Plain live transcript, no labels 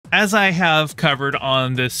as I have covered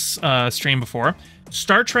on this stream before,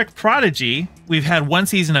 Star Trek Prodigy, we've had one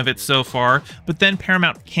season of it so far, but then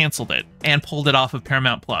Paramount canceled it and pulled it off of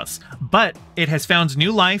Paramount Plus. But it has found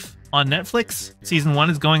new life on Netflix. Season 1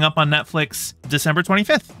 is going up on Netflix December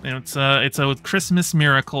 25th. It's a Christmas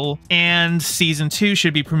miracle, and Season 2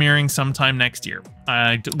 should be premiering sometime next year.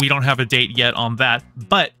 We don't have a date yet on that,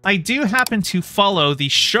 but I do happen to follow the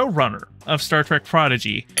showrunner of Star Trek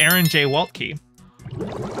Prodigy, Aaron J. Waltke.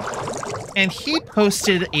 And he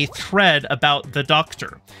posted a thread about the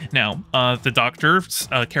Doctor. Now, the Doctor's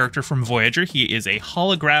a character from Voyager. He is a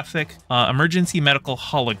holographic emergency medical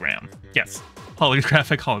hologram. Yes,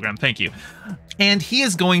 holographic hologram. Thank you. And he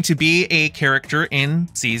is going to be a character in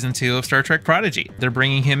Season 2 of Star Trek Prodigy. They're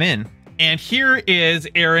bringing him in. And here is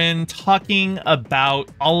Aaron talking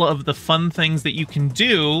about all of the fun things that you can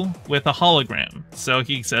do with a hologram. So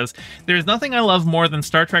he says, "There's nothing I love more than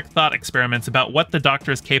Star Trek thought experiments about what the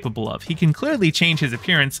Doctor is capable of. He can clearly change his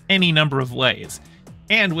appearance any number of ways.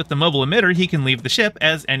 And with the mobile emitter, he can leave the ship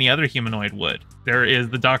as any other humanoid would." There is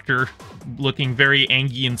the Doctor looking very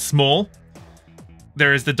angry and small.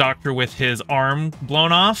 There is the Doctor with his arm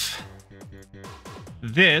blown off.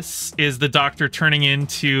 This is the Doctor turning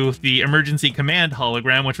into the emergency command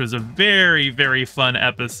hologram, which was a very, very fun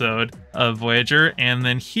episode of Voyager. And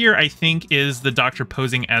then here, I think, is the Doctor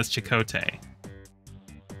posing as Chakotay.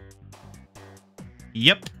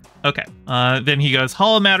 Yep. Okay. Then he goes,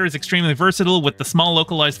 "Holomatter is extremely versatile. With the small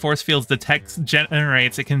localized force fields the text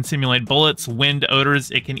generates, it can simulate bullets, wind,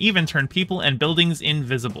 odors. It can even turn people and buildings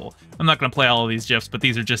invisible." I'm not going to play all of these GIFs, but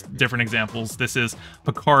these are just different examples. This is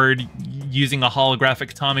Picard using a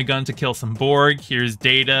holographic Tommy gun to kill some Borg. Here's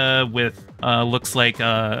Data with, looks like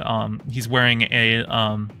he's wearing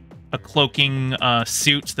a cloaking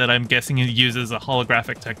suit that I'm guessing he uses a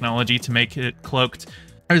holographic technology to make it cloaked.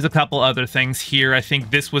 There's a couple other things here. I think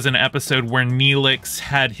this was an episode where Neelix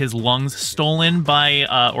had his lungs stolen by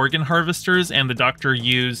organ harvesters, and the Doctor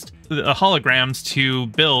used holograms to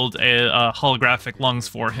build a holographic lungs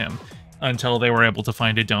for him until they were able to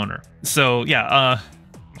find a donor. So yeah,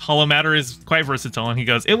 holomatter is quite versatile, and he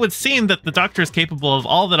goes, "It would seem that the Doctor is capable of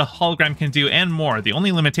all that a hologram can do and more. The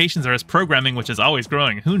only limitations are his programming, which is always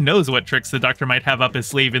growing. Who knows what tricks the Doctor might have up his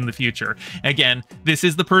sleeve in the future." Again, this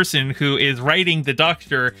is the person who is writing the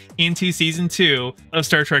Doctor into Season 2 of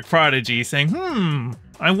Star Trek Prodigy, saying,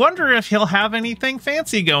 I wonder if he'll have anything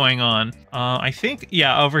fancy going on. I think,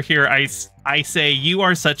 yeah, over here, I say, "You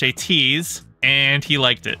are such a tease," and he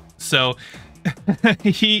liked it. So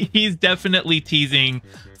he's definitely teasing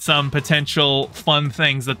some potential fun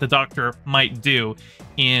things that the Doctor might do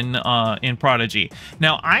in Prodigy.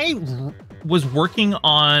 Now, I was working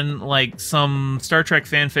on like some Star Trek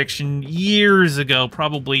fan fiction years ago,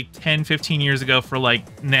 probably 10, 15 years ago, for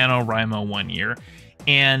like NaNoWriMo one year,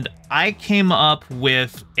 and I came up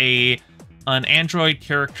with an android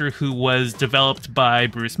character who was developed by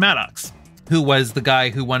Bruce Maddox, who was the guy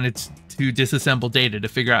who wanted to disassemble Data to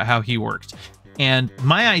figure out how he worked. And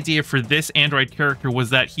my idea for this android character was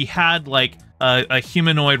that he had like a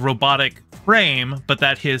humanoid robotic frame, but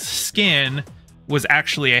that his skin was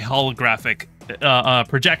actually a holographic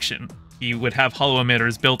projection. He would have holo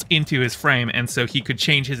emitters built into his frame, and so he could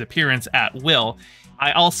change his appearance at will.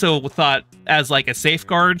 I also thought, as like a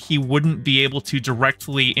safeguard, he wouldn't be able to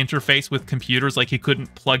directly interface with computers, like he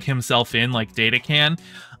couldn't plug himself in like Data can,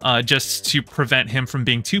 just to prevent him from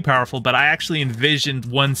being too powerful. But I actually envisioned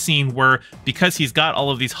one scene where, because he's got all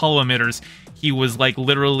of these holo emitters, he was like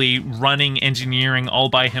literally running engineering all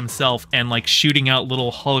by himself and like shooting out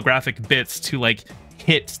little holographic bits to like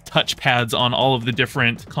hit touchpads on all of the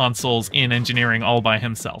different consoles in engineering all by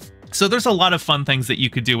himself. So there's a lot of fun things that you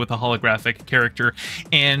could do with a holographic character,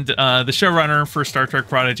 and the showrunner for Star Trek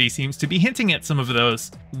Prodigy seems to be hinting at some of those.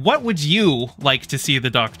 What would you like to see the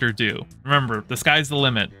Doctor do? Remember, the sky's the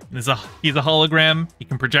limit. He's a hologram. He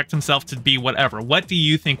can project himself to be whatever. What do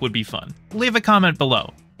you think would be fun? Leave a comment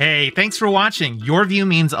below. Hey, thanks for watching. Your view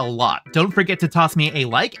means a lot. Don't forget to toss me a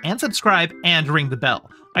like and subscribe and ring the bell.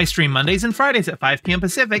 I stream Mondays and Fridays at 5 p.m.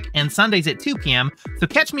 Pacific and Sundays at 2 p.m., so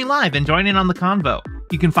catch me live and join in on the convo.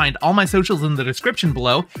 You can find all my socials in the description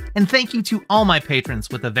below, and thank you to all my patrons,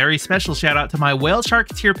 with a very special shout out to my Whale Shark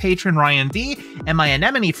tier patron Ryan D and my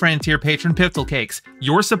Anemone friend tier patron Piftle Cakes.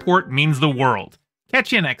 Your support means the world.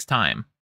 Catch you next time.